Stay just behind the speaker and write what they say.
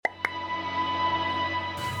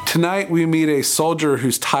Tonight, we meet a soldier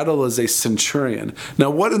whose title is a centurion. Now,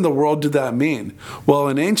 what in the world did that mean? Well,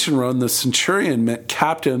 in ancient Rome, the centurion meant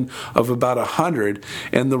captain of about 100,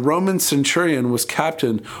 and the Roman centurion was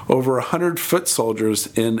captain over 100 foot soldiers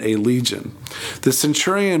in a legion. The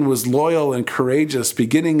centurion was loyal and courageous,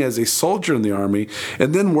 beginning as a soldier in the army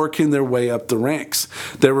and then working their way up the ranks.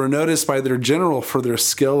 They were noticed by their general for their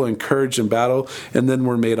skill and courage in battle, and then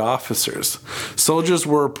were made officers. Soldiers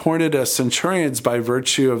were appointed as centurions by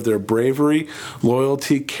virtue of their bravery,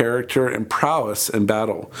 loyalty, character, and prowess in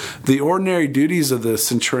battle. The ordinary duties of the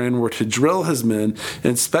centurion were to drill his men,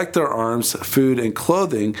 inspect their arms, food, and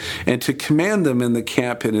clothing, and to command them in the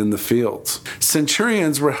camp and in the fields.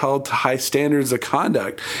 Centurions were held to high standards of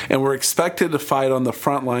conduct and were expected to fight on the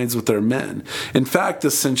front lines with their men. In fact, the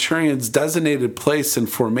centurion's designated place in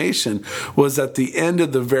formation was at the end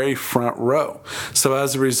of the very front row. So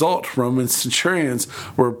as a result, Roman centurions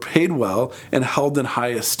were paid well and held in high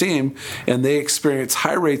esteem, and they experienced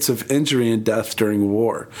high rates of injury and death during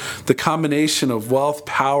war. The combination of wealth,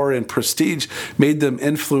 power, and prestige made them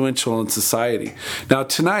influential in society. Now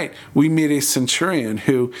tonight, we meet a centurion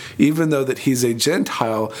who, even though that he's a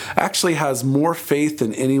Gentile, actually has more faith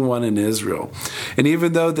than anyone in Israel. And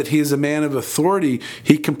even though that he is a man of authority,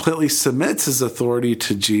 he completely submits his authority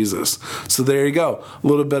to Jesus. So there you go, a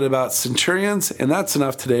little bit about centurions, and that's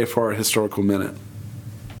enough today for our historical minute.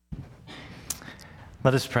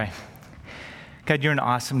 Let us pray. God, you're an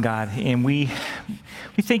awesome God, and we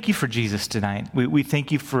thank you for Jesus tonight. We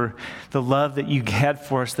thank you for the love that you had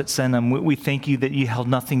for us that sent him. We thank you that you held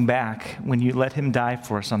nothing back when you let him die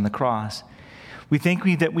for us on the cross. We thank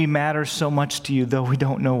you that we matter so much to you, though we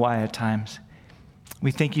don't know why at times. We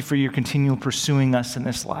thank you for your continual pursuing us in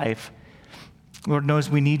this life. Lord knows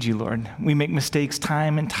we need you, Lord. We make mistakes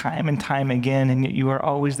time and time and time again, and yet you are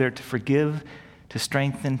always there to forgive, to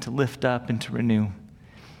strengthen, to lift up, and to renew.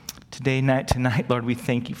 Tonight, Lord, we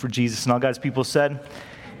thank you for Jesus. And all God's people said,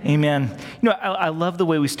 amen. You know, I love the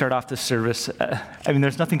way we start off this service.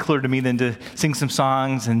 There's nothing cooler to me than to sing some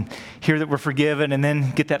songs and hear that we're forgiven and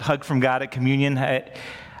then get that hug from God at communion.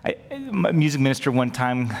 My music minister one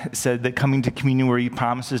time said that coming to communion where he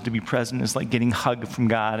promises to be present is like getting a hug from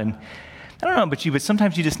God. And I don't know about you, but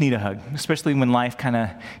sometimes you just need a hug, especially when life kind of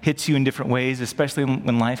hits you in different ways, especially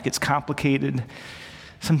when life gets complicated.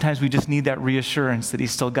 Sometimes we just need that reassurance that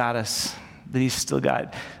he's still got us, that he's still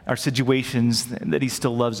got our situations, that he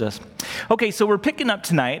still loves us. Okay, so we're picking up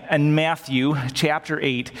tonight in Matthew chapter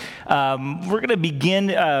 8. We're going to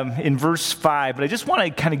begin in verse 5, but I just want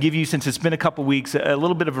to kind of give you, since it's been a couple weeks, a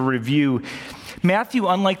little bit of a review. Matthew,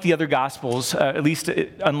 unlike the other Gospels, at least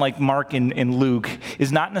unlike Mark and Luke,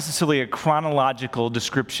 is not necessarily a chronological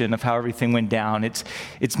description of how everything went down.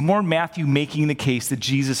 It's more Matthew making the case that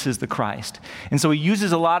Jesus is the Christ. And so he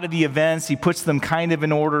uses a lot of the events, he puts them kind of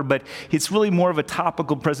in order, but it's really more of a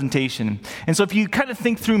topical presentation. And so if you kind of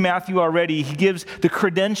think through Matthew already, he gives the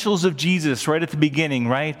credentials of Jesus right at the beginning,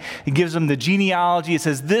 right? He gives them the genealogy. It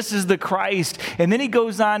says, this is the Christ. And then he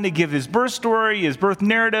goes on to give his birth story, his birth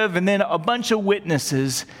narrative, and then a bunch of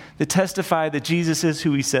witnesses that testify that Jesus is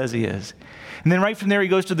who he says he is. And then right from there, he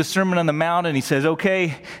goes to the Sermon on the Mount and he says,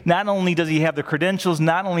 okay, not only does he have the credentials,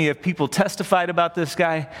 not only have people testified about this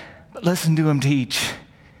guy, but listen to him teach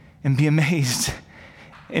and be amazed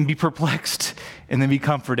and be perplexed and then be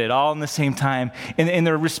comforted all in the same time. And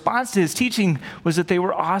their response to his teaching was that they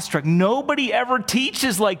were awestruck. Nobody ever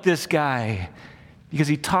teaches like this guy because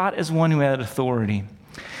he taught as one who had authority.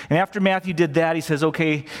 And after Matthew did that, he says,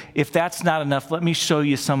 okay, if that's not enough, let me show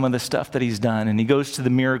you some of the stuff that he's done. And he goes to the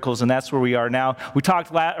miracles, and that's where we are now. We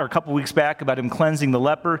talked a couple weeks back about him cleansing the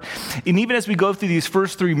leper. And even as we go through these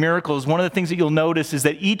first three miracles, one of the things that you'll notice is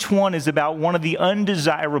that each one is about one of the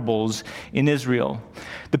undesirables in Israel.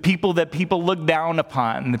 The people that people look down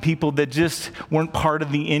upon, the people that just weren't part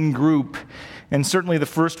of the in-group. And certainly the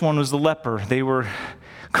first one was the leper. They were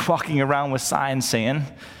walking around with signs saying,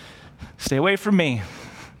 stay away from me.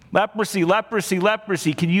 Leprosy, leprosy,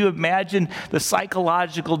 leprosy. Can you imagine the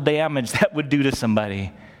psychological damage that would do to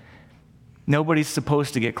somebody? Nobody's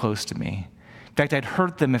supposed to get close to me. In fact, I'd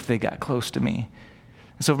hurt them if they got close to me.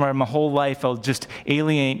 And so for my whole life, I'll just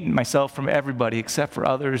alienate myself from everybody except for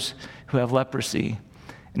others who have leprosy.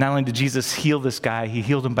 And not only did Jesus heal this guy, he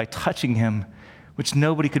healed him by touching him, which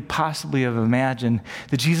nobody could possibly have imagined,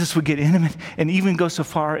 that Jesus would get intimate and even go so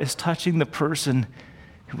far as touching the person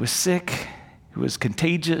who was sick, who was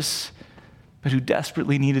contagious, but who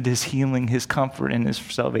desperately needed his healing, his comfort, and his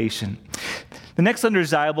salvation. The next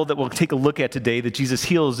undesirable that we'll take a look at today that Jesus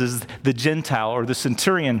heals is the Gentile or the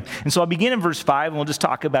centurion. And so I'll begin in verse 5, and we'll just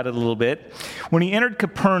talk about it a little bit. When he entered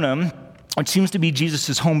Capernaum, which seems to be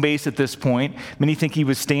Jesus' home base at this point. Many think he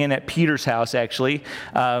was staying at Peter's house, actually,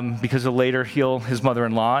 because he'll later heal his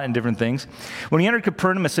mother-in-law and different things. When he entered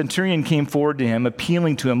Capernaum, a centurion came forward to him,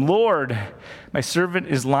 appealing to him, "Lord, my servant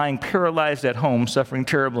is lying paralyzed at home, suffering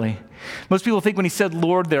terribly." Most people think when he said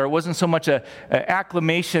Lord there, it wasn't so much an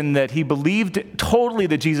acclamation that he believed totally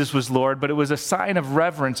that Jesus was Lord, but it was a sign of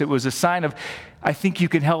reverence. It was a sign of, I think you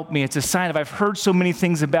can help me. It's a sign of, I've heard so many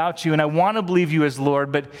things about you, and I want to believe you as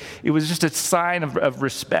Lord, but it was just a sign of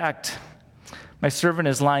respect. My servant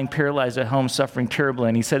is lying paralyzed at home, suffering terribly.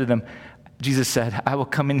 And he said to them, Jesus said, "I will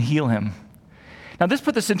come and heal him." Now, this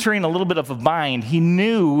put the centurion in a little bit of a bind. He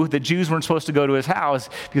knew that Jews weren't supposed to go to his house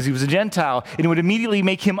because he was a Gentile, and it would immediately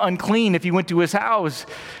make him unclean if he went to his house.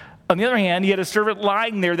 On the other hand, he had a servant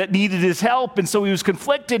lying there that needed his help, and so he was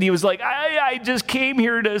conflicted. He was like, I just came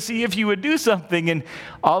here to see if you would do something. And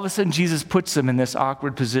all of a sudden, Jesus puts him in this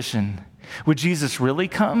awkward position. Would Jesus really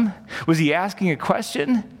come? Was he asking a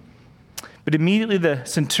question? But immediately the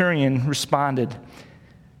centurion responded,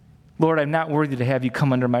 "Lord, I'm not worthy to have you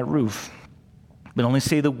come under my roof, but only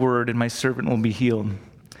say the word and my servant will be healed.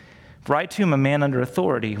 For I too am a man under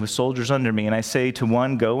authority with soldiers under me, and I say to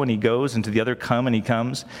one, go, and he goes, and to the other, come, and he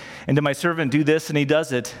comes, and to my servant, do this, and he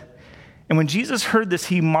does it." And when Jesus heard this,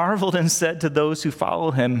 he marveled and said to those who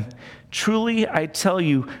follow him, "Truly I tell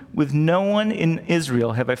you, with no one in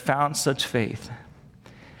Israel have I found such faith."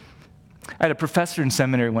 I had a professor in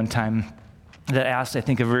seminary one time that asked, I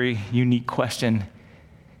think, a very unique question.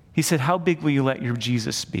 He said, "How big will you let your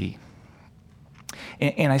Jesus be?"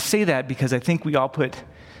 And I say that because I think we all put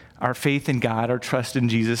our faith in God, our trust in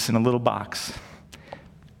Jesus in a little box.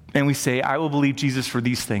 And we say, I will believe Jesus for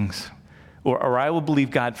these things, or I will believe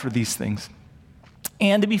God for these things.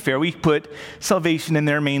 And to be fair, we put salvation in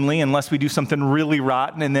there mainly, unless we do something really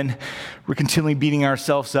rotten, and then we're continually beating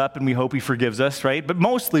ourselves up, and we hope he forgives us, right? But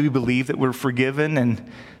mostly we believe that we're forgiven and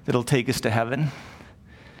that he'll take us to heaven.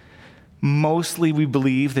 Mostly we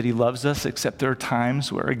believe that he loves us, except there are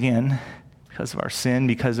times where, again, because of our sin,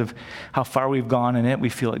 because of how far we've gone in it, we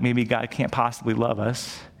feel like maybe God can't possibly love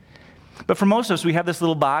us. But for most of us, we have this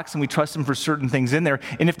little box and we trust him for certain things in there.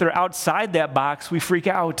 And if they're outside that box, we freak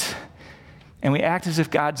out. And we act as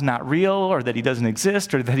if God's not real, or that he doesn't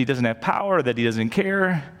exist, or that he doesn't have power, or that he doesn't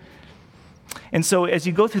care. And so as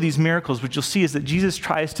you go through these miracles, what you'll see is that Jesus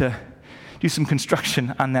tries to do some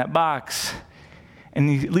construction on that box.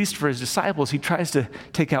 And at least for his disciples, he tries to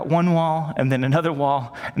take out one wall, and then another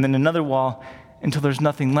wall, and then another wall, until there's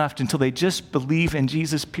nothing left, until they just believe in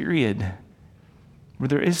Jesus, period. Where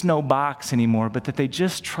there is no box anymore, but that they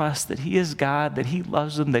just trust that he is God, that he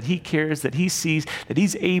loves them, that he cares, that he sees, that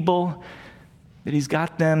he's able, that he's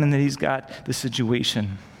got them, and that he's got the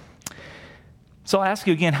situation. So I'll ask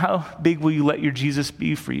you again, how big will you let your Jesus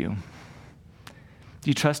be for you? Do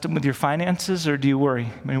you trust him with your finances, or do you worry?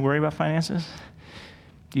 Do you worry about finances?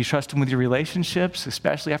 Do you trust him with your relationships,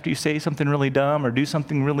 especially after you say something really dumb or do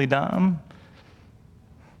something really dumb?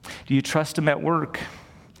 Do you trust him at work?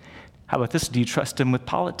 How about this? Do you trust him with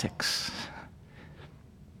politics?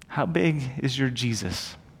 How big is your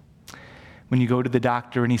Jesus? When you go to the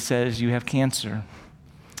doctor and he says you have cancer,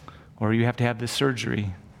 or you have to have this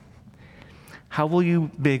surgery, how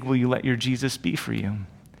big will you let your Jesus be for you?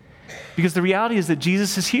 Because the reality is that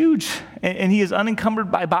Jesus is huge, and he is unencumbered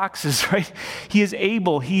by boxes, right? He is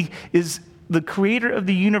able. He is the creator of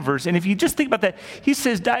the universe. And if you just think about that, he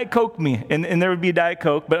says, Diet Coke me, and there would be a Diet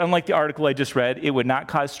Coke, but unlike the article I just read, it would not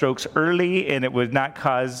cause strokes early, and it would not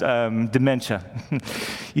cause dementia.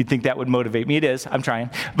 You'd think that would motivate me. It is. I'm trying.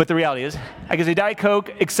 But the reality is, I can say Diet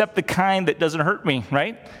Coke, except the kind that doesn't hurt me,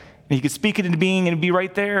 right? And you could speak it into being and it'd be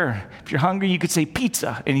right there. If you're hungry, you could say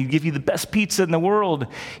pizza, and he'd give you the best pizza in the world.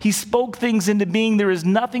 He spoke things into being. There is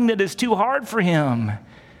nothing that is too hard for him.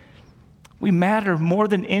 We matter more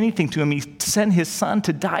than anything to him. He sent his son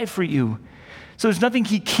to die for you. So there's nothing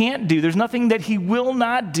he can't do. There's nothing that he will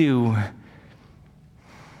not do.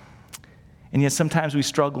 And yet sometimes we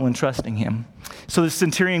struggle in trusting him. So the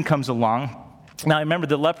centurion comes along. Now, I remember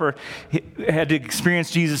the leper had to experience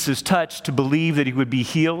Jesus' touch to believe that he would be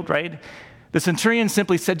healed, right? The centurion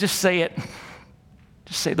simply said, just say it.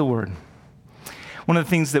 Just say the word. One of the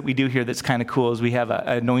things that we do here that's kind of cool is we have an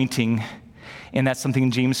anointing, and that's something in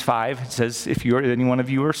James 5. It says, if any one of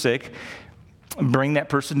you are sick, bring that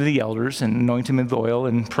person to the elders and anoint him with oil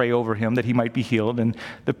and pray over him that he might be healed. And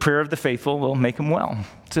the prayer of the faithful will make him well.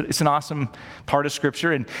 It's an awesome part of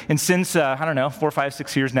Scripture. And since, 4, 5,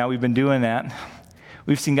 6 years now we've been doing that,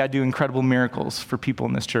 we've seen God do incredible miracles for people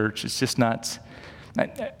in this church. It's just nuts.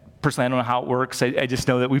 Personally, I don't know how it works. I just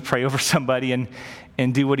know that we pray over somebody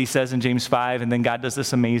and do what he says in James 5, and then God does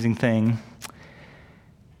this amazing thing.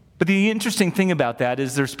 But the interesting thing about that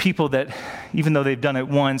is there's people that, even though they've done it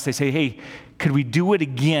once, they say, hey, could we do it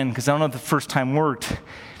again? Because I don't know if the first time worked.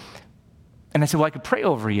 And I said, well, I could pray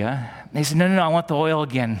over you. And they said, no, I want the oil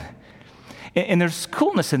again. And there's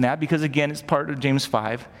coolness in that because, again, it's part of James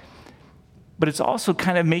 5. But it's also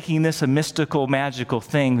kind of making this a mystical, magical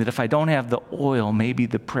thing that if I don't have the oil, maybe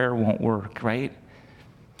the prayer won't work, right?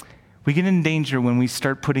 We get in danger when we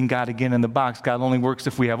start putting God again in the box. God only works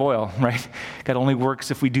if we have oil, right? God only works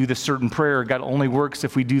if we do this certain prayer. God only works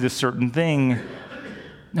if we do this certain thing.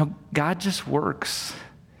 No, God just works.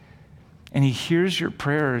 And he hears your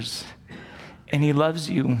prayers. And he loves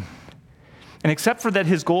you. And except for that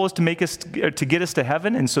his goal is to get us to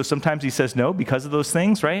heaven, and so sometimes he says no because of those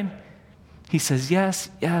things, right? He says yes,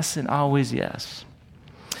 and always yes.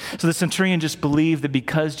 So the centurion just believed that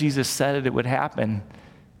because Jesus said it, it would happen.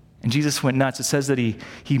 And Jesus went nuts. It says that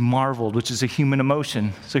he marveled, which is a human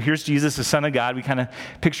emotion. So here's Jesus, the Son of God. We kind of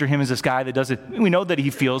picture him as this guy that does it. We know that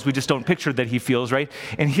he feels. We just don't picture that he feels, right?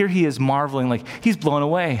 And here he is marveling, like he's blown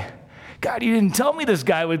away. God, you didn't tell me this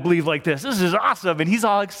guy would believe like this. This is awesome. And he's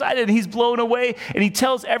all excited and he's blown away. And he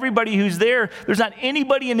tells everybody who's there, there's not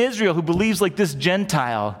anybody in Israel who believes like this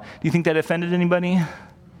Gentile. Do you think that offended anybody?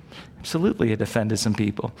 Absolutely, it offended some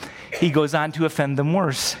people. He goes on to offend them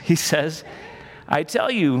worse. He says, I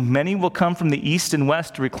tell you, many will come from the east and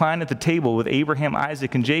west to recline at the table with Abraham,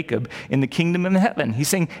 Isaac, and Jacob in the kingdom of heaven. He's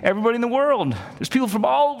saying, everybody in the world, there's people from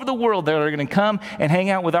all over the world that are going to come and hang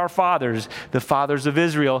out with our fathers, the fathers of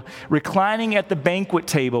Israel, reclining at the banquet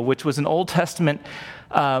table, which was an Old Testament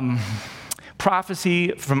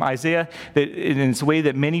prophecy from Isaiah, that in its a way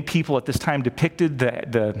that many people at this time depicted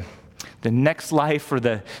the next life or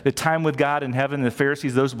the time with God in heaven. The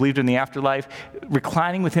Pharisees, those who believed in the afterlife,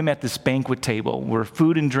 reclining with him at this banquet table where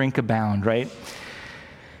food and drink abound, right?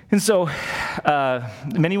 And so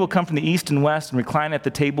many will come from the east and west and recline at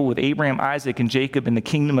the table with Abraham, Isaac, and Jacob in the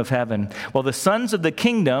kingdom of heaven. While the sons of the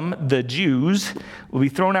kingdom, the Jews, will be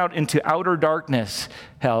thrown out into outer darkness,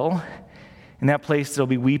 hell. In that place there'll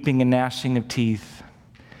be weeping and gnashing of teeth,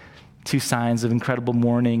 two signs of incredible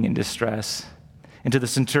mourning and distress. And to the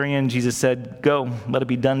centurion, Jesus said, go, let it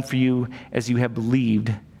be done for you as you have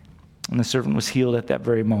believed. And the servant was healed at that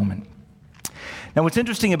very moment. Now, what's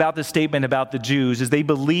interesting about this statement about the Jews is they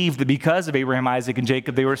believed that because of Abraham, Isaac, and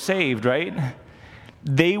Jacob, they were saved, right?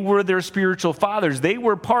 They were their spiritual fathers. They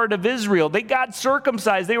were part of Israel. They got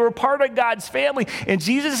circumcised. They were part of God's family. And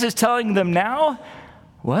Jesus is telling them now,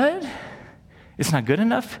 what? It's not good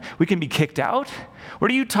enough? We can be kicked out?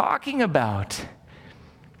 What are you talking about?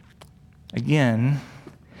 Again,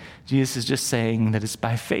 Jesus is just saying that it's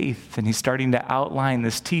by faith, and he's starting to outline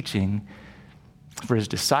this teaching for his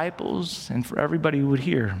disciples and for everybody who would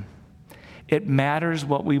hear. It matters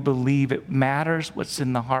what we believe. It matters what's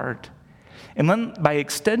in the heart. And then by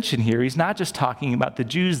extension here, he's not just talking about the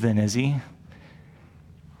Jews then, is he?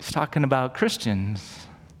 He's talking about Christians.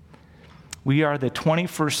 We are the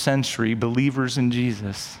 21st century believers in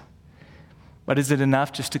Jesus. But is it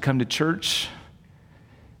enough just to come to church?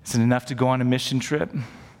 Is it enough to go on a mission trip?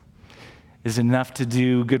 Is it enough to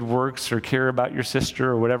do good works or care about your sister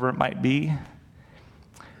or whatever it might be?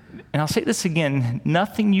 And I'll say this again,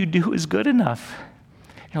 nothing you do is good enough.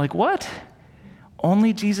 You're like, what?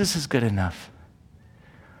 Only Jesus is good enough.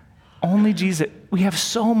 Only Jesus. We have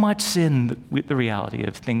so much sin, the reality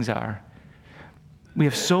of things are. We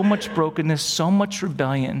have so much brokenness, so much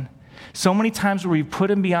rebellion, so many times where we put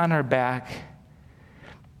him beyond our back.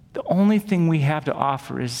 The only thing we have to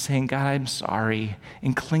offer is saying, God, I'm sorry,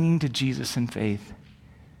 and clinging to Jesus in faith.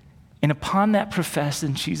 And upon that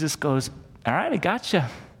profession, Jesus goes, all right, I got you.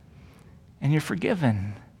 And you're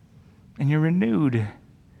forgiven, and you're renewed,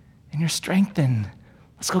 and you're strengthened.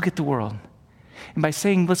 Let's go get the world. And by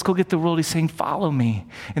saying, let's go get the world, he's saying, follow me.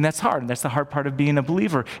 And that's hard. That's the hard part of being a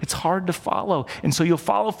believer. It's hard to follow. And so you'll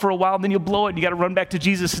follow for a while, and then you'll blow it, and you got to run back to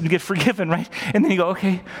Jesus and get forgiven, right? And then you go,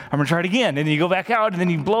 okay, I'm going to try it again. And then you go back out, and then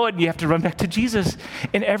you blow it, and you have to run back to Jesus.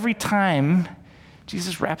 And every time,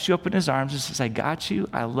 Jesus wraps you up in his arms and says, I got you.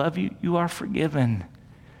 I love you. You are forgiven.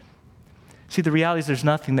 See, the reality is there's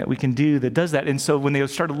nothing that we can do that does that. And so when they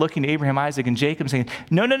started looking to Abraham, Isaac, and Jacob saying,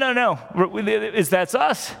 no, that's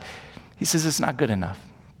us. He says it's not good enough.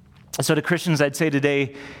 So to Christians, I'd say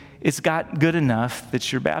today, it's not good enough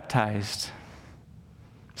that you're baptized.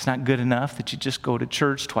 It's not good enough that you just go to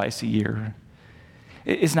church twice a year.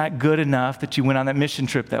 It's not good enough that you went on that mission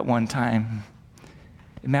trip that one time.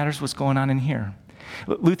 It matters what's going on in here.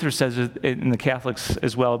 Luther says in the Catholics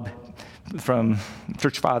as well, from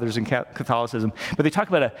church fathers and Catholicism, but they talk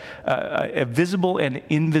about a visible and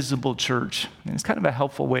invisible church. And it's kind of a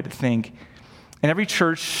helpful way to think. And every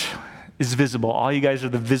church is visible. All you guys are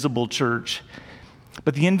the visible church.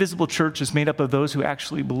 But the invisible church is made up of those who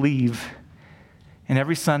actually believe. And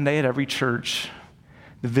every Sunday at every church,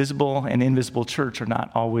 the visible and invisible church are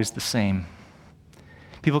not always the same.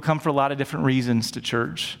 People come for a lot of different reasons to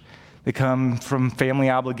church. They come from family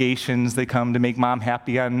obligations. They come to make mom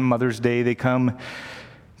happy on Mother's Day. They come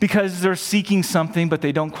because they're seeking something, but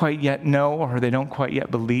they don't quite yet know, or they don't quite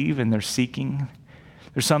yet believe, and they're seeking.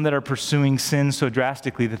 There's some that are pursuing sin so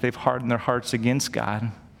drastically that they've hardened their hearts against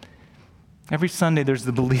God. Every Sunday, there's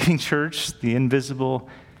the believing church, the invisible,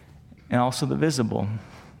 and also the visible.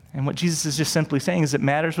 And what Jesus is just simply saying is it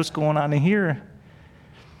matters what's going on in here.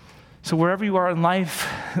 So wherever you are in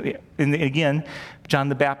life, and again, John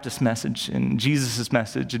the Baptist's message and Jesus'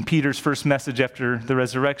 message and Peter's first message after the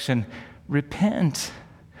resurrection, repent,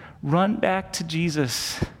 run back to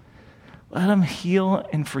Jesus. Let him heal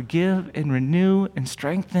and forgive and renew and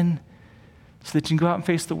strengthen so that you can go out and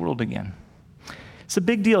face the world again. It's a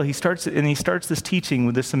big deal. He starts this teaching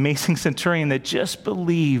with this amazing centurion that just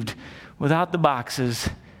believed without the boxes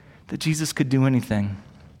that Jesus could do anything.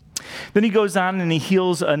 Then he goes on and he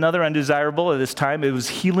heals another undesirable. At this time, it was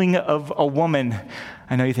healing of a woman.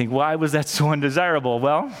 I know you think, why was that so undesirable?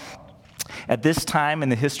 Well, at this time in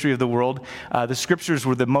the history of the world, the scriptures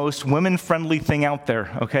were the most women-friendly thing out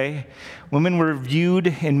there, okay? Women were viewed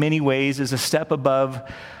in many ways as a step above,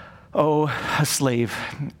 a slave.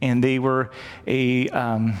 And they were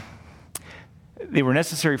they were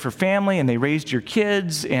necessary for family, and they raised your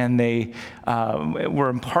kids, and they were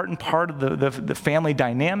an important part of the family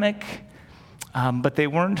dynamic. But they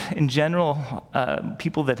weren't, in general,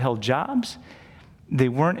 people that held jobs. They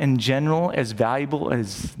weren't, in general, as valuable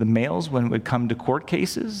as the males when it would come to court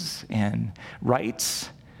cases and rights.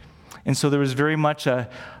 And so there was very much a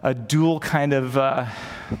dual kind of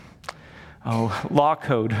law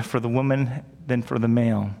code for the woman than for the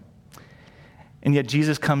male. And yet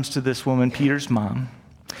Jesus comes to this woman, Peter's mom.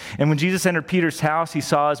 And when Jesus entered Peter's house, he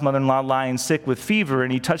saw his mother-in-law lying sick with fever,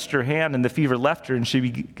 and he touched her hand, and the fever left her, and she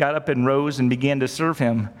got up and rose and began to serve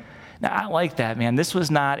him. Now, I like that, man. This was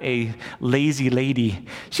not a lazy lady.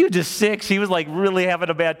 She was just sick. She was like really having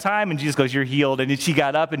a bad time, and Jesus goes, you're healed. And then she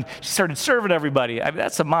got up, and she started serving everybody. I mean,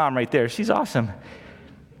 that's a mom right there. She's awesome.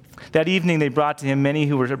 That evening, they brought to him many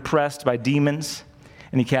who were oppressed by demons,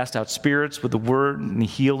 and he cast out spirits with the word, and he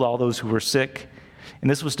healed all those who were sick. And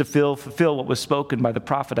this was to fulfill what was spoken by the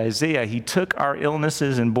prophet Isaiah. He took our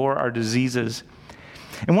illnesses and bore our diseases.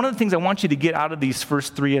 And one of the things I want you to get out of these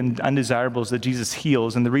first three undesirables that Jesus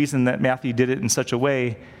heals, and the reason that Matthew did it in such a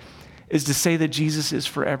way, is to say that Jesus is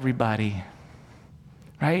for everybody,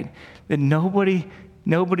 right? That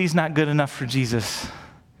nobody's not good enough for Jesus.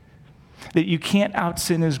 That you can't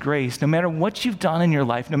out-sin his grace. No matter what you've done in your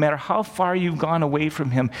life, no matter how far you've gone away from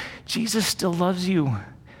him, Jesus still loves you.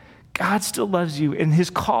 God still loves you, and his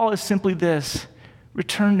call is simply this: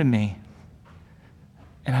 return to me,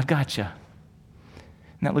 and I've got you.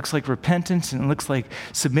 And that looks like repentance, and it looks like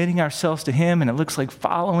submitting ourselves to him, and it looks like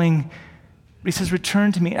following. But he says,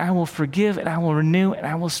 return to me, and I will forgive, and I will renew, and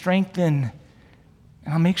I will strengthen,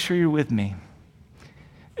 and I'll make sure you're with me.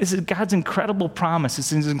 This is God's incredible promise.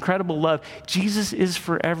 It's his incredible love. Jesus is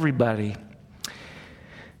for everybody.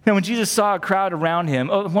 Now, when Jesus saw a crowd around him,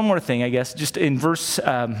 one more thing, I guess, just in verse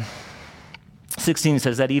 16, it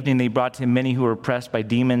says, that evening they brought to him many who were oppressed by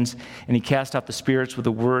demons, and he cast out the spirits with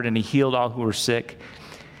a word, and he healed all who were sick.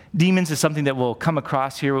 Demons is something that we'll come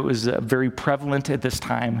across here. It was very prevalent at this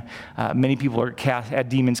time. Many people had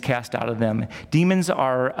demons cast out of them. Demons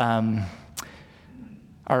are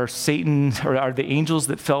Satan, or are the angels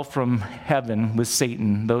that fell from heaven with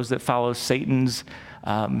Satan, those that follow Satan's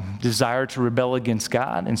desire to rebel against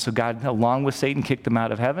God. And so God, along with Satan, kicked them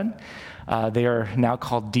out of heaven. They are now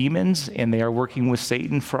called demons, and they are working with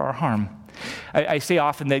Satan for our harm. I say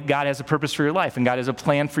often that God has a purpose for your life, and God has a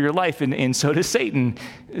plan for your life, and so does Satan.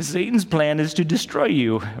 Satan's plan is to destroy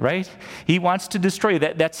you, right? He wants to destroy you.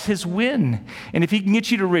 That's his win. And if he can get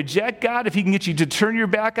you to reject God, if he can get you to turn your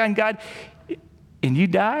back on God, and you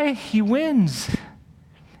die, he wins.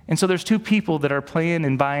 And so there's two people that are playing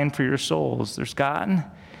and buying for your souls. There's God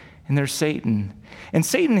and there's Satan. And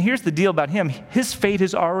Satan, here's the deal about him. His fate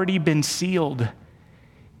has already been sealed.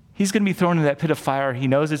 He's going to be thrown in that pit of fire. He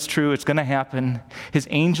knows it's true. It's going to happen. His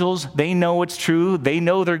angels, they know it's true. They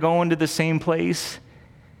know they're going to the same place.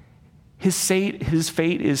 His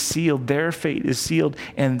fate is sealed. Their fate is sealed.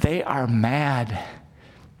 And they are mad.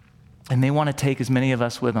 And they want to take as many of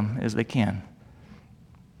us with them as they can.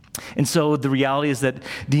 And so the reality is that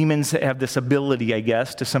demons have this ability, I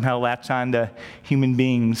guess, to somehow latch on to human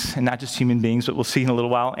beings, and not just human beings, but we'll see in a little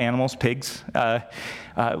while, animals, pigs.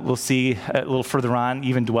 We'll see a little further on,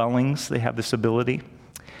 even dwellings, they have this ability.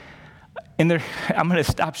 And I'm going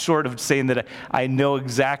to stop short of saying that I know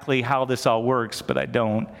exactly how this all works, but I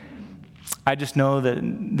don't. I just know that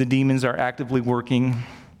the demons are actively working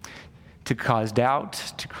to cause doubt,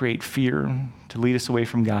 to create fear, to lead us away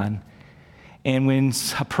from God. And when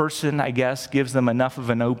a person, I guess, gives them enough of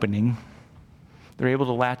an opening, they're able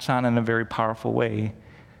to latch on in a very powerful way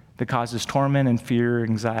that causes torment and fear,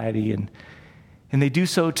 anxiety, and they do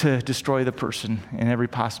so to destroy the person in every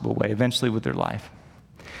possible way, eventually with their life.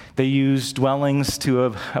 They use dwellings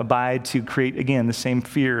to abide to create, again, the same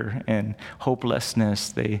fear and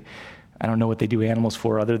hopelessness. I don't know what they do animals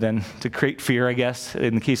for other than to create fear, I guess,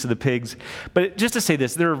 in the case of the pigs. But just to say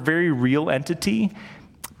this, they're a very real entity,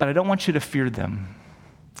 but I don't want you to fear them.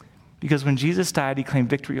 Because when Jesus died, he claimed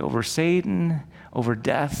victory over Satan, over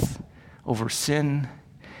death, over sin.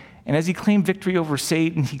 And as he claimed victory over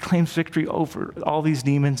Satan, he claims victory over all these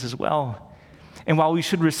demons as well. And while we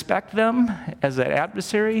should respect them as an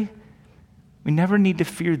adversary, we never need to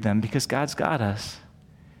fear them because God's got us.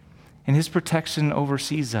 And his protection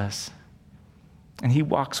oversees us. And he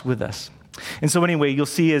walks with us. And so anyway, you'll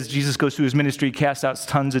see as Jesus goes through his ministry, he casts out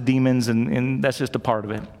tons of demons, and that's just a part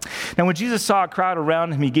of it. Now, when Jesus saw a crowd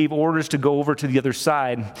around him, he gave orders to go over to the other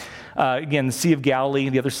side. Again, the Sea of Galilee,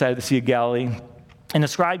 the other side of the Sea of Galilee. And the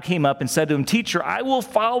scribe came up and said to him, "Teacher, I will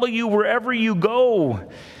follow you wherever you go."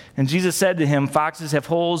 And Jesus said to him, "Foxes have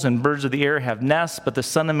holes and birds of the air have nests, but the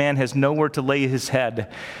Son of Man has nowhere to lay his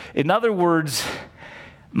head." In other words,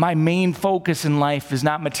 my main focus in life is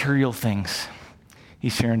not material things.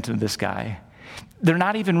 He's sharing to this guy. They're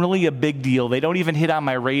not even really a big deal. They don't even hit on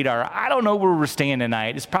my radar. I don't know where we're staying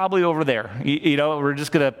tonight. It's probably over there. We're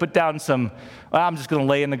just going to put down I'm just going to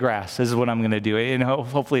lay in the grass. This is what I'm going to do.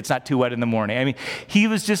 Hopefully it's not too wet in the morning. I mean, he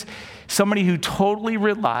was just somebody who totally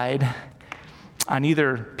relied on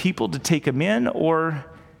either people to take him in or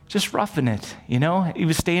just roughing it. He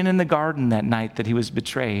was staying in the garden that night that he was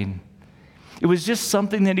betrayed. It was just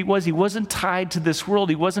something that he was. He wasn't tied to this world.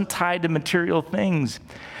 He wasn't tied to material things.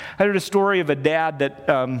 I heard a story of a dad that,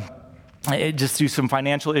 just through some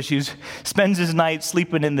financial issues, spends his night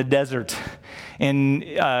sleeping in the desert. And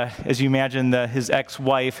as you imagine, his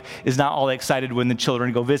ex-wife is not all excited when the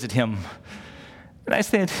children go visit him.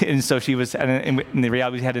 And so she was, and in the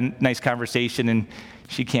reality, we had a nice conversation, and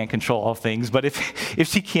she can't control all things. But if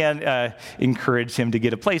she can encourage him to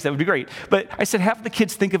get a place, that would be great. But I said, have the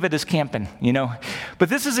kids think of it as camping, But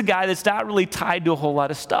this is a guy that's not really tied to a whole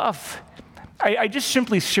lot of stuff. I just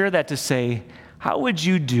simply share that to say, how would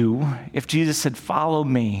you do if Jesus said, "Follow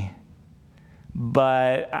me"?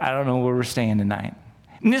 But I don't know where we're staying tonight.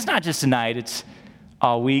 And it's not just tonight, it's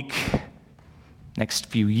all week, next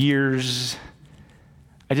few years.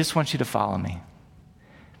 I just want you to follow me.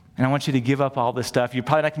 And I want you to give up all this stuff. You're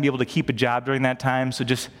probably not going to be able to keep a job during that time, so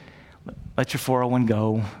just let your 401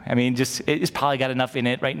 go. I mean, it's probably got enough in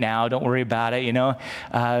it right now. Don't worry about it,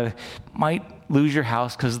 Might lose your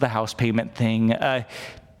house because of the house payment thing. But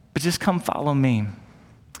just come follow me.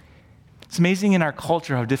 It's amazing in our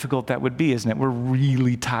culture how difficult that would be, isn't it? We're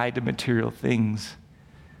really tied to material things.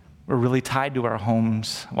 We're really tied to our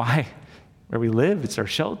homes. Why? Where we live, it's our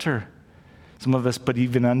shelter. Some of us put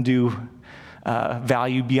even undue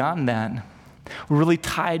value beyond that. We're really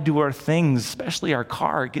tied to our things, especially our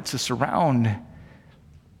car. It gets us around.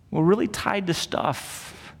 We're really tied to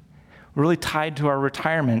stuff. We're really tied to our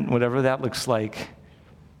retirement, whatever that looks like.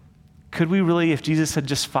 Could we really, if Jesus said,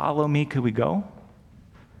 "Just follow me," could we go?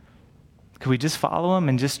 Could we just follow him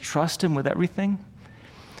and just trust him with everything?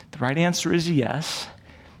 The right answer is yes.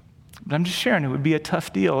 But I'm just sharing, it would be a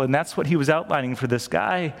tough deal. And that's what he was outlining for this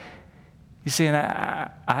guy. He's saying, I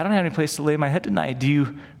don't have any place to lay my head tonight. Do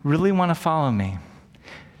you really want to follow me?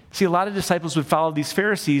 See, a lot of disciples would follow these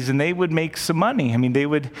Pharisees, and they would make some money. I mean, they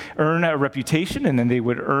would earn a reputation, and then they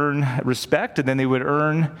would earn respect, and then they would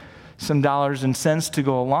earn some dollars and cents to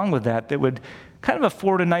go along with that would kind of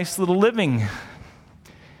afford a nice little living.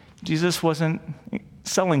 Jesus wasn't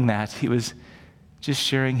selling that. He was just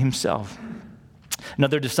sharing himself.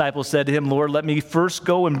 Another disciple said to him, "Lord, let me first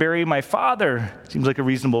go and bury my father." Seems like a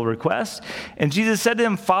reasonable request. And Jesus said to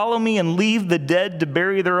him, "Follow me and leave the dead to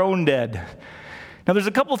bury their own dead." Now, there's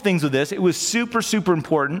a couple of things with this. It was super, super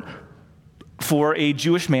important for a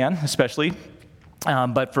Jewish man, especially,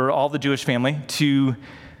 but for all the Jewish family, to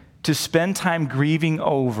spend time grieving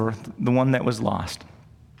over the one that was lost.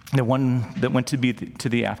 the one that went to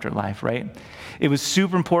the afterlife, right? It was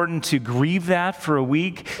super important to grieve that for a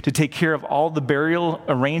week, to take care of all the burial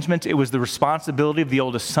arrangements. It was the responsibility of the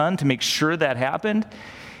oldest son to make sure that happened.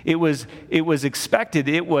 It was expected.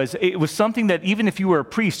 It was something that even if you were a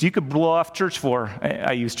priest, you could blow off church for.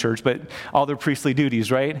 I use church, but all their priestly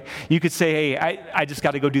duties, right? You could say, hey, I just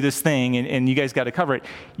got to go do this thing, and you guys got to cover it.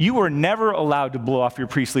 You were never allowed to blow off your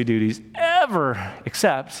priestly duties, ever,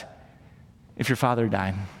 except if your father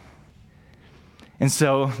died. And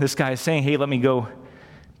so this guy is saying, hey, let me go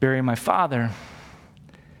bury my father.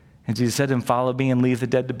 And Jesus said to him, follow me and leave the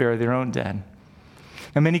dead to bury their own dead.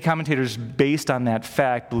 Now, many commentators, based on that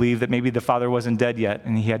fact, believe that maybe the father wasn't dead yet,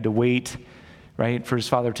 and he had to wait, right, for his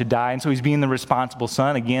father to die. And so he's being the responsible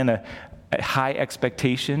son. Again, a high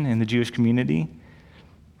expectation in the Jewish community.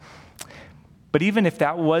 But even if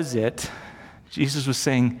that was it, Jesus was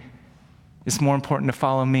saying, it's more important to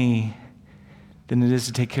follow me than it is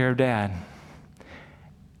to take care of dad.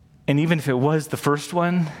 And even if it was the first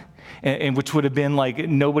one, and which would have been like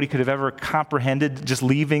nobody could have ever comprehended just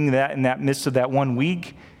leaving that in that midst of that 1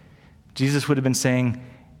 week, Jesus would have been saying,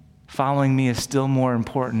 following me is still more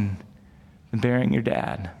important than burying your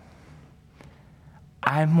dad.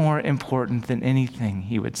 I'm more important than anything,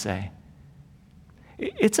 he would say.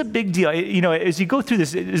 It's a big deal. You know, as you go through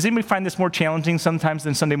this, does anybody find this more challenging sometimes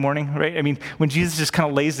than Sunday morning, right? I mean, when Jesus just kind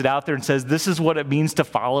of lays it out there and says, this is what it means to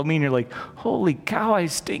follow me, and you're like, holy cow, I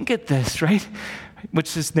stink at this, right?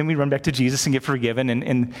 Which is, then we run back to Jesus and get forgiven,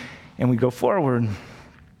 and we go forward.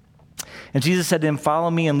 And Jesus said to him, follow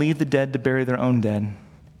me and leave the dead to bury their own dead.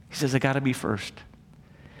 He says, I got to be first.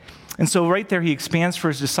 And so right there, he expands for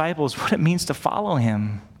his disciples what it means to follow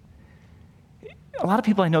him. A lot of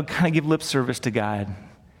people I know kind of give lip service to God.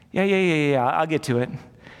 Yeah, I'll get to it.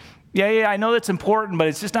 Yeah, I know that's important, but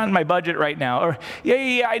it's just not in my budget right now. Or,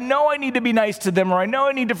 yeah, I know I need to be nice to them, or I know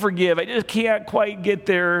I need to forgive. I just can't quite get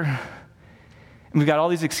there. And we've got all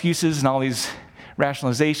these excuses and all these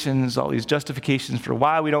rationalizations, all these justifications for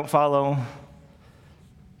why we don't follow.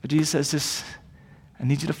 But Jesus says this, I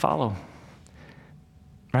need you to follow.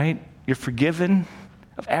 Right? You're forgiven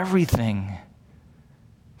of everything.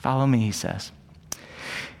 Follow me, he says.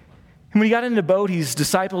 And when he got into the boat, his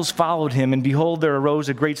disciples followed him, and behold, there arose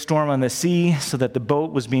a great storm on the sea, so that the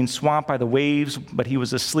boat was being swamped by the waves, but he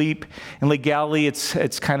was asleep. In Lake Galilee,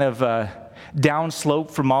 it's kind of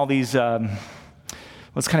downslope from all these,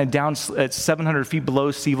 it's kind of down, it's 700 feet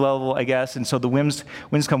below sea level, I guess, and so the winds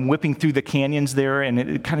come whipping through the canyons there, and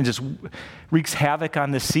it kind of just wreaks havoc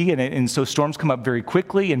on the sea, and so storms come up very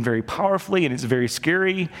quickly and very powerfully, and it's very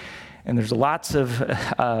scary, and there's lots of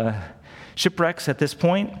shipwrecks at this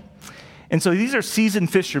point. And so these are seasoned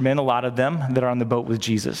fishermen, a lot of them, that are on the boat with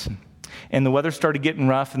Jesus. And the weather started getting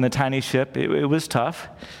rough in the tiny ship. It was tough,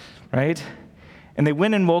 right? And they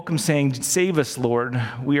went and woke him saying, save us, Lord,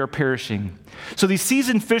 we are perishing. So these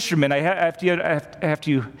seasoned fishermen, I have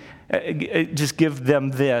to just give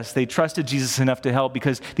them this. They trusted Jesus enough to help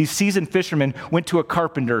because these seasoned fishermen went to a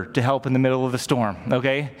carpenter to help in the middle of the storm,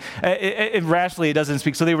 okay? Rationally, it doesn't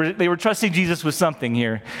speak. So they were trusting Jesus with something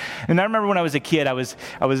here. And I remember when I was a kid,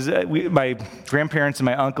 my grandparents and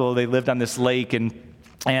my uncle, they lived on this lake, and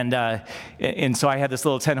so I had this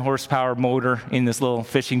little 10 horsepower motor in this little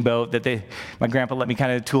fishing boat that my grandpa let me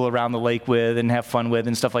kind of tool around the lake with and have fun with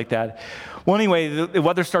and stuff like that. Well, anyway, the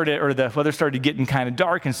weather started getting kind of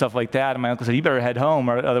dark and stuff like that. And my uncle said, you better head home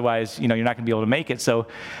or otherwise, you're not going to be able to make it. So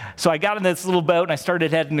I got in this little boat and I started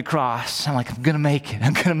heading across. I'm like, I'm going to make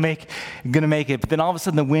it. But then all of a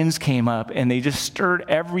sudden the winds came up and they just stirred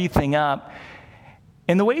everything up.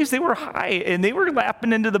 And the waves, they were high, and they were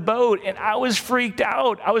lapping into the boat, and I was freaked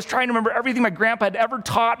out. I was trying to remember everything my grandpa had ever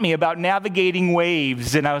taught me about navigating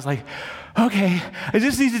waves, and I was like, okay, I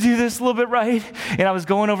just need to do this a little bit right. And I was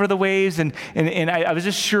going over the waves, and I was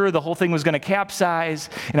just sure the whole thing was going to capsize,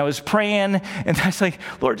 and I was praying, and I was like,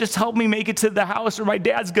 Lord, just help me make it to the house, or my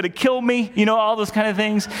dad's going to kill me, all those kind of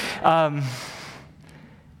things. But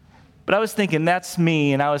I was thinking, that's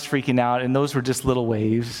me, and I was freaking out, and those were just little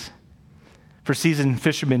waves. For seasoned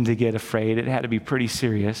fishermen to get afraid, it had to be pretty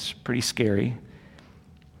serious, pretty scary.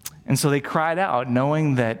 And so they cried out,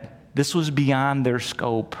 knowing that this was beyond their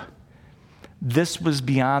scope. This was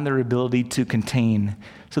beyond their ability to contain.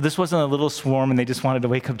 So this wasn't a little swarm and they just wanted to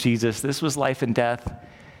wake up Jesus. This was life and death.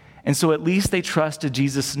 And so at least they trusted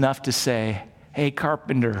Jesus enough to say, hey,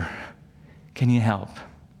 carpenter, can you help?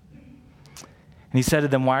 And he said to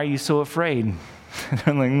them, why are you so afraid? And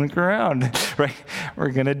I'm like, look around, right? We're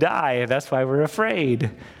going to die. That's why we're afraid.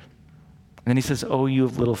 And then he says, oh, you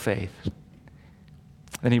of little faith.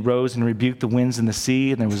 Then he rose and rebuked the winds and the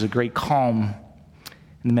sea, and there was a great calm.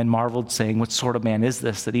 And the men marveled, saying, what sort of man is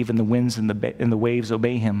this, that even the winds and the waves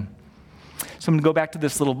obey him? So I'm going to go back to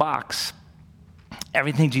this little box.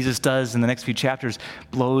 Everything Jesus does in the next few chapters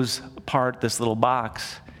blows apart this little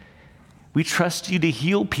box. We trust you to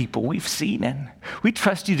heal people. We've seen it. We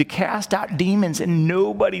trust you to cast out demons, and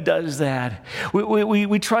nobody does that.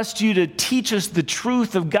 We trust you to teach us the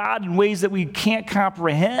truth of God in ways that we can't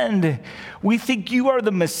comprehend. We think you are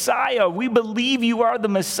the Messiah. We believe you are the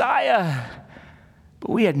Messiah.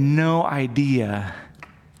 But we had no idea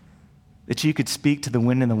that you could speak to the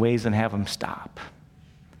wind and the waves and have them stop.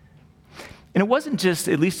 And it wasn't just,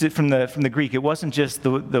 at least from the Greek, it wasn't just the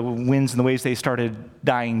winds and the waves, they started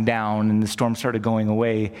dying down and the storm started going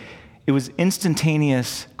away. It was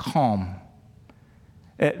instantaneous calm.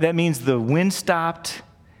 That means the wind stopped,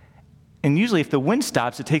 and usually if the wind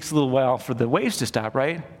stops, it takes a little while for the waves to stop,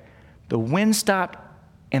 right? The wind stopped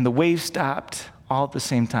and the waves stopped all at the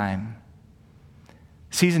same time.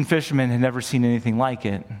 Seasoned fishermen had never seen anything like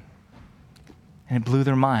it, and it blew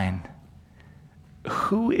their mind.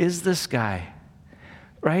 Who is this guy,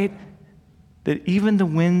 right? That even the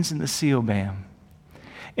winds and the sea obey him.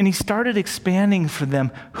 And he started expanding for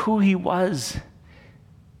them who he was.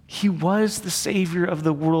 He was the Savior of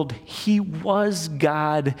the world. He was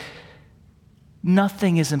God.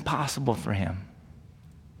 Nothing is impossible for him.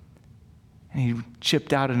 And he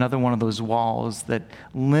chipped out another one of those walls that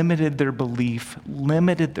limited their belief,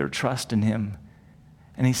 limited their trust in him.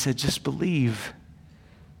 And he said, just believe.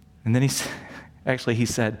 And then he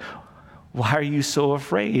said, why are you so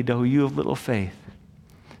afraid, oh, you of little faith?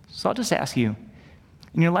 So I'll just ask you,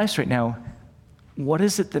 in your lives right now, what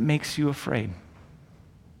is it that makes you afraid?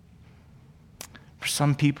 For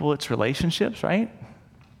some people, it's relationships, right?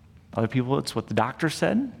 Other people, it's what the doctor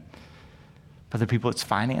said. For other people, it's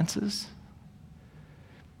finances.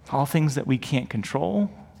 All things that we can't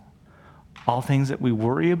control. All things that we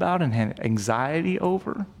worry about and have anxiety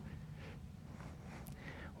over.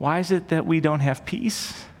 Why is it that we don't have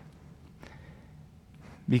peace?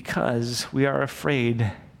 Because we are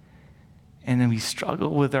afraid and then we struggle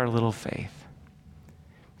with our little faith.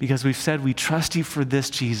 Because we've said we trust you for this,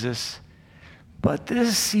 Jesus, but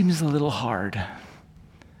this seems a little hard.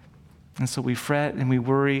 And so we fret and we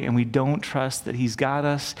worry and we don't trust that he's got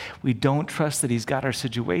us. We don't trust that he's got our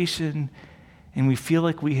situation, and we feel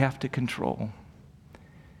like we have to control.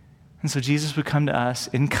 And so Jesus would come to us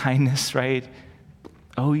in kindness, right?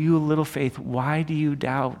 Oh, you of little faith, why do you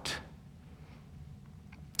doubt?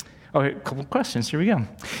 All right, a couple of questions. Here we go.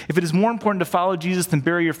 If it is more important to follow Jesus than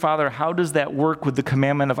bury your father, how does that work with the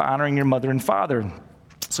commandment of honoring your mother and father?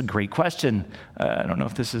 It's a great question. I don't know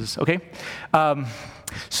if this is okay.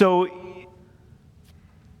 So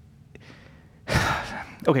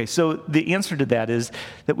the answer to that is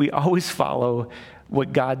that we always follow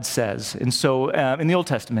what God says. And so in the Old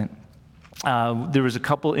Testament, there was a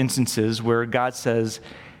couple instances where God says,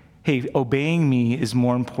 hey, obeying me is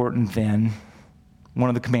more important than one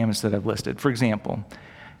of the commandments that I've listed. For example,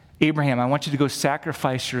 Abraham, I want you to go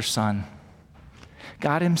sacrifice your son.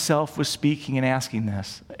 God himself was speaking and asking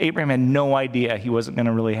this. Abraham had no idea he wasn't going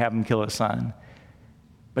to really have him kill his son,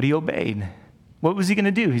 but he obeyed. What was he going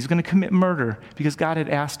to do? He's going to commit murder because God had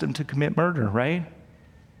asked him to commit murder, right?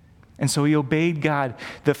 And so he obeyed God.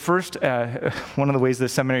 The first, one of the ways the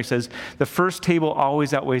seminary says, the first table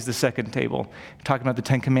always outweighs the second table. We're talking about the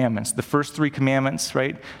 10 Commandments. The first 3 commandments,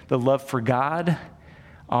 right? The love for God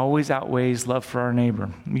always outweighs love for our neighbor.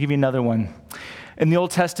 Let me give you another one. In the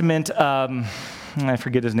Old Testament, I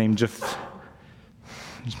forget his name,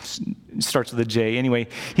 starts with a J. Anyway,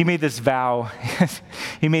 he made this vow.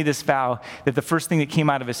 He made this vow that the first thing that came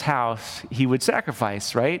out of his house, he would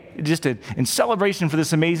sacrifice, right? Just in celebration for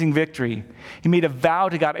this amazing victory. He made a vow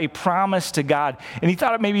to God, a promise to God. And he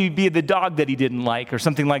thought it maybe be the dog that he didn't like or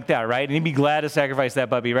something like that, right? And he'd be glad to sacrifice that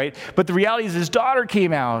puppy, right? But the reality is his daughter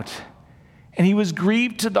came out, and he was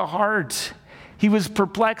grieved to the heart. He was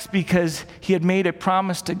perplexed because he had made a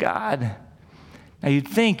promise to God. Now, you'd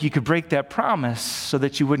think you could break that promise so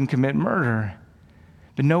that you wouldn't commit murder.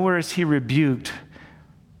 But nowhere is he rebuked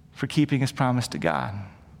for keeping his promise to God.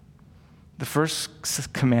 The first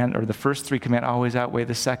command, or the first 3 commands, always outweigh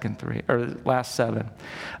the second 3, or the last 7.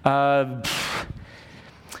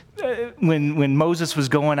 When Moses was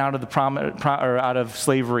going out of out of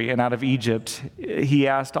slavery and out of Egypt, he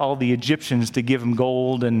asked all the Egyptians to give him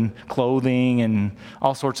gold and clothing and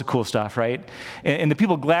all sorts of cool stuff, right? And the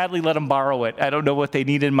people gladly let him borrow it. I don't know what they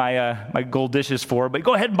needed my gold dishes for, but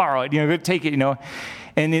go ahead and borrow it. Go take it.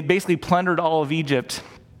 And it basically plundered all of Egypt.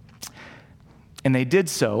 And they did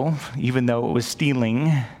so, even though it was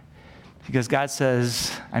stealing, because God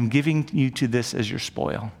says, "I'm giving you to this as your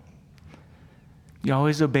spoil." You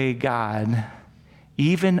always obey God,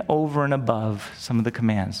 even over and above some of the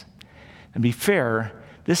commands. And to be fair,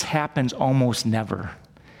 this happens almost never.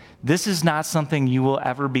 This is not something you will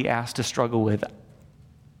ever be asked to struggle with,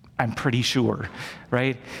 I'm pretty sure,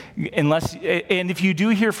 right? And if you do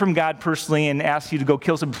hear from God personally and ask you to go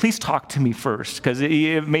kill someone, please talk to me first, because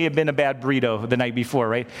it may have been a bad burrito the night before,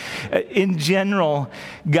 right? In general,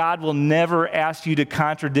 God will never ask you to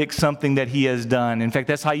contradict something that he has done. In fact,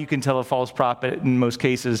 that's how you can tell a false prophet in most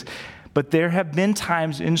cases. But there have been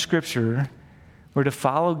times in Scripture where to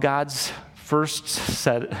follow God's first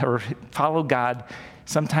set, or follow God,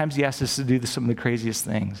 sometimes he asks us to do some of the craziest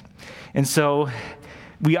things. And so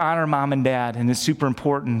we honor mom and dad, and it's super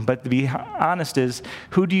important. But to be honest is,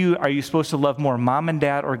 are you supposed to love more, mom and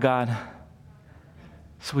dad or God?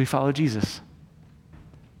 So we follow Jesus.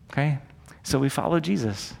 Okay? So we follow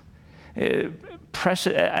Jesus.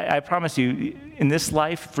 I promise you, in this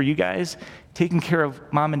life for you guys, taking care of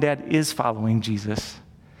mom and dad is following Jesus.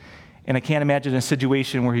 And I can't imagine a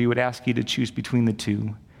situation where he would ask you to choose between the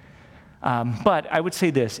two. But I would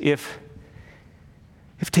say this, if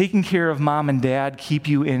taking care of mom and dad keep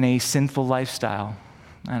you in a sinful lifestyle,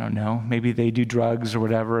 I don't know, maybe they do drugs or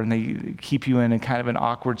whatever, and they keep you in a kind of an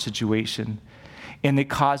awkward situation, and it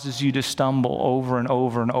causes you to stumble over and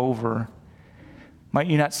over and over, might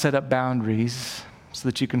you not set up boundaries so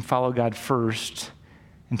that you can follow God first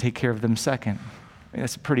and take care of them second? I mean,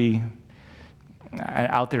 that's a pretty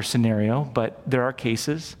out there scenario, but there are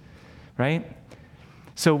cases, right?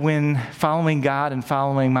 So when following God and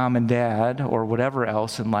following mom and dad or whatever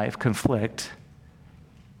else in life conflict,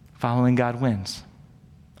 following God wins,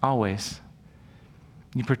 always.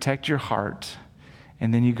 You protect your heart,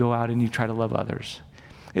 and then you go out and you try to love others.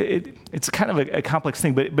 It's kind of a complex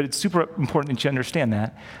thing, but it's super important that you understand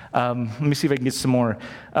that. Let me see if I can get some more.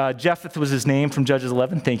 Jephthah was his name from Judges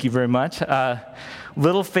 11. Thank you very much.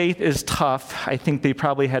 Little faith is tough. I think they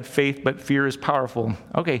probably had faith, but fear is powerful.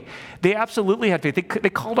 Okay, they absolutely had faith. They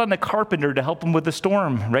called on the carpenter to help them with the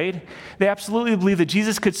storm, right? They absolutely believed that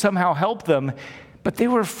Jesus could somehow help them, but they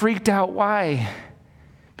were freaked out. Why?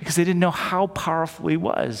 Because they didn't know how powerful he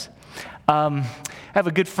was. I have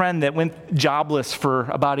a good friend that went jobless for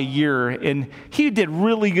about a year, and he did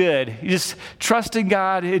really good. He just trusted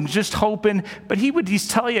God and just hoping, but he's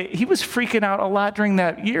telling you, he was freaking out a lot during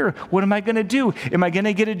that year. What am I going to do? Am I going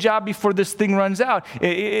to get a job before this thing runs out?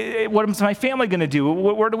 What is my family going to do?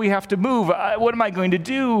 Where do we have to move? What am I going to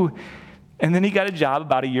do? And then he got a job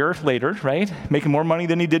about a year later, right? Making more money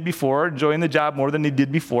than he did before, enjoying the job more than he did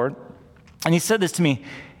before. And he said this to me,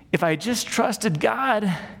 if I just trusted God,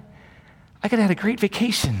 I could have had a great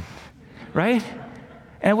vacation, right?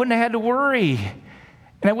 And I wouldn't have had to worry.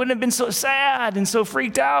 And I wouldn't have been so sad and so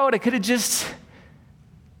freaked out. I could have just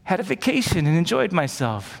had a vacation and enjoyed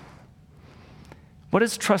myself. What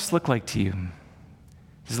does trust look like to you?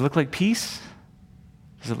 Does it look like peace?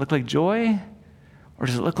 Does it look like joy? Or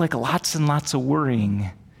does it look like lots and lots of worrying?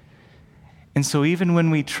 And so even when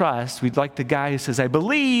we trust, we'd like the guy who says, I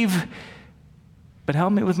believe, but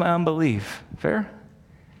help me with my unbelief. Fair?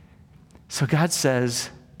 So God says,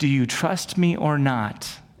 do you trust me or not?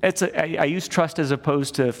 I use trust as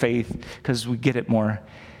opposed to faith because we get it more.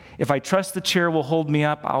 If I trust the chair will hold me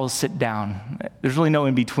up, I will sit down. There's really no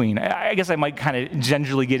in between. I guess I might kind of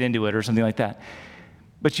gingerly get into it or something like that.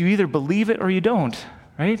 But you either believe it or you don't,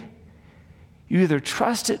 right? You either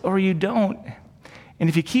trust it or you don't. And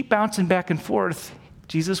if you keep bouncing back and forth,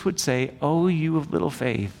 Jesus would say, oh, you of little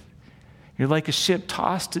faith. You're like a ship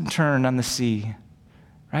tossed and turned on the sea,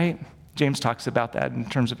 right? James talks about that in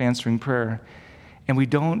terms of answering prayer. And we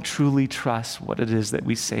don't truly trust what it is that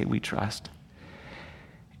we say we trust.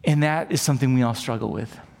 And that is something we all struggle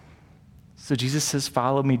with. So Jesus says,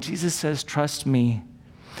 follow me. Jesus says, trust me.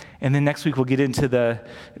 And then next week we'll get into the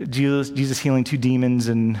Jesus healing two demons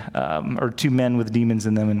or two men with demons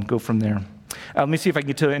in them and go from there. Let me see if I can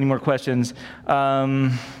get to any more questions.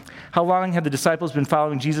 How long have the disciples been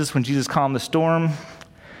following Jesus when Jesus calmed the storm?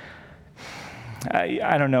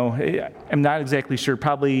 I don't know. I'm not exactly sure.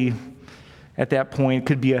 Probably at that point, it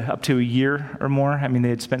could be up to a year or more. I mean, they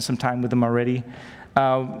had spent some time with him already.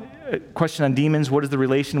 Question on demons. What is the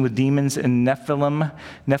relation with demons and Nephilim?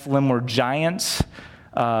 Nephilim were giants.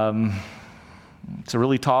 It's a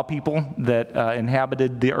really tall people that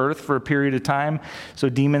inhabited the earth for a period of time. So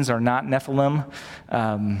demons are not Nephilim.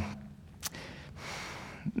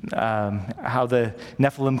 How the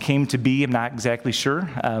Nephilim came to be, I'm not exactly sure.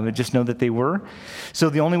 I just know that they were. So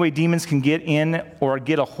the only way demons can get in or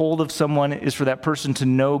get a hold of someone is for that person to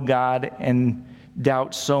know God and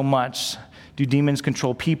doubt so much. Do demons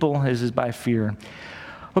control people? This is by fear.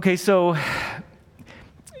 Okay, so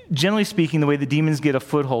Generally speaking, the way the demons get a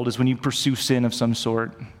foothold is when you pursue sin of some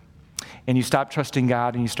sort, and you stop trusting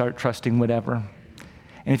God and you start trusting whatever.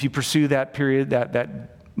 And if you pursue that period,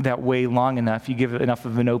 that way long enough, you give enough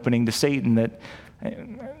of an opening to Satan that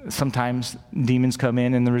sometimes demons come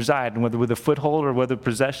in and they reside, and whether with a foothold or whether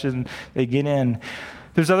possession, they get in.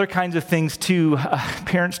 There's other kinds of things too.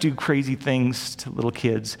 Parents do crazy things to little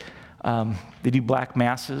kids. They do black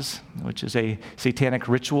masses, which is a satanic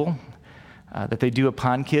ritual that they do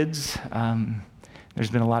upon kids.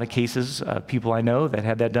 There's been a lot of cases, people I know that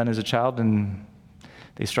had that done as a child and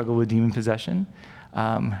they struggle with demon possession.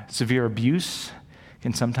 Severe abuse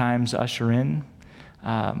can sometimes usher in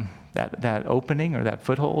that opening or that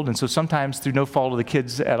foothold. And so sometimes through no fault of the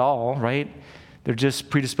kids at all, right? They're just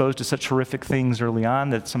predisposed to such horrific things early on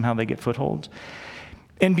that somehow they get footholds.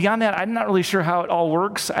 And beyond that, I'm not really sure how it all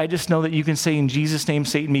works. I just know that you can say, in Jesus' name,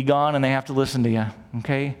 Satan be gone, and they have to listen to you,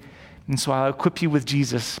 okay? And so I'll equip you with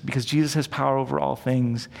Jesus, because Jesus has power over all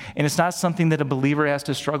things. And it's not something that a believer has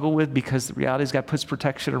to struggle with, because the reality is God puts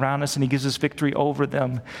protection around us and he gives us victory over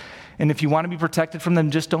them. And if you want to be protected from them,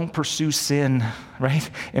 just don't pursue sin, right?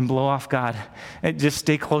 And blow off God. And just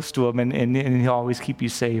stay close to him and he'll always keep you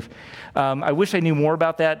safe. I wish I knew more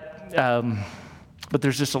about that, but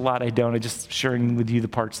there's just a lot I don't. I'm just sharing with you the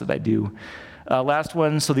parts that I do. Last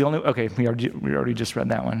one, we already just read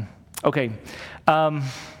that one. Okay.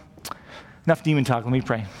 Enough demon talk. Let me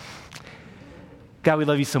pray. God, we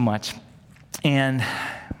love you so much. And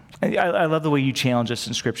I love the way you challenge us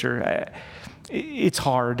in Scripture. It's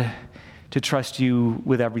hard to trust you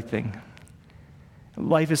with everything.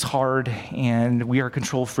 Life is hard, and we are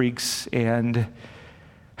control freaks, and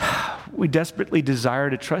we desperately desire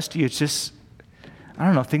to trust you. It's just, I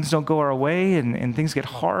don't know, things don't go our way, and things get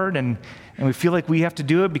hard, and we feel like we have to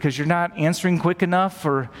do it because you're not answering quick enough,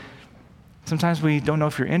 or sometimes we don't know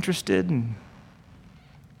if you're interested.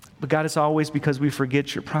 But God, it's always because we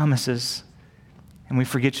forget your promises, and we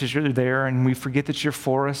forget that you're there, and we forget that you're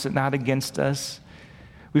for us and not against us.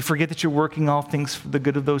 We forget that you're working all things for the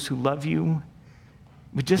good of those who love you.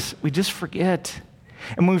 We just forget.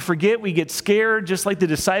 And when we forget, we get scared, just like the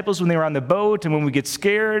disciples when they were on the boat. And when we get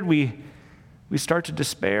scared, we start to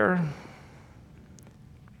despair.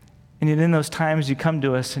 And yet in those times, you come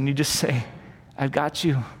to us and you just say, I've got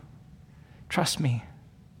you. Trust me.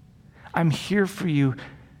 I'm here for you.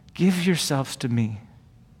 Give yourselves to me.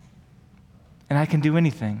 And I can do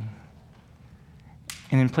anything.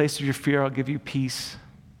 And in place of your fear, I'll give you peace.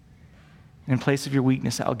 And in place of your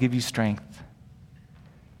weakness, I'll give you strength.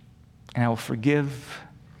 And I will forgive,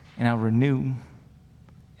 and I'll renew, and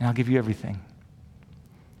I'll give you everything.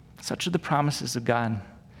 Such are the promises of God.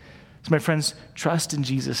 So my friends, trust in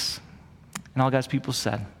Jesus. And all God's people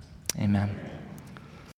said, amen.